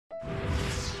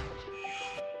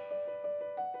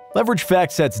Leverage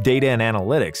FactSet's data and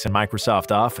analytics in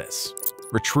Microsoft Office.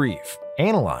 Retrieve,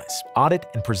 analyze, audit,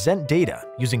 and present data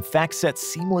using FactSet's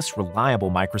seamless, reliable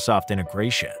Microsoft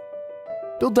integration.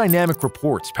 Build dynamic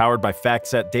reports powered by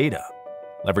FactSet data.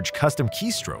 Leverage custom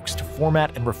keystrokes to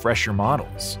format and refresh your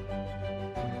models.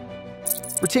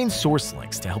 Retain source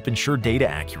links to help ensure data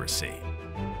accuracy.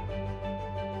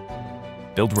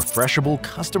 Build refreshable,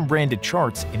 custom-branded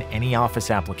charts in any Office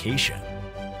application.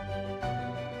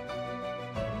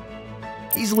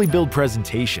 Easily build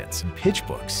presentations and pitch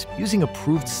books using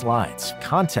approved slides,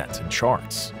 content, and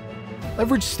charts.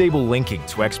 Leverage stable linking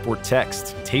to export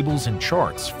text, tables, and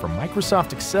charts from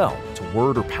Microsoft Excel to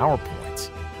Word or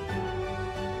PowerPoint.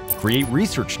 Create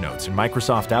research notes in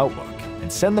Microsoft Outlook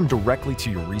and send them directly to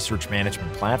your research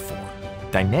management platform.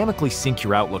 Dynamically sync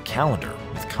your Outlook calendar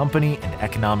with company and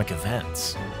economic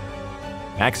events.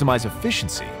 Maximize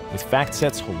efficiency with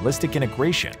FactSet's holistic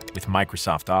integration with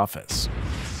Microsoft Office.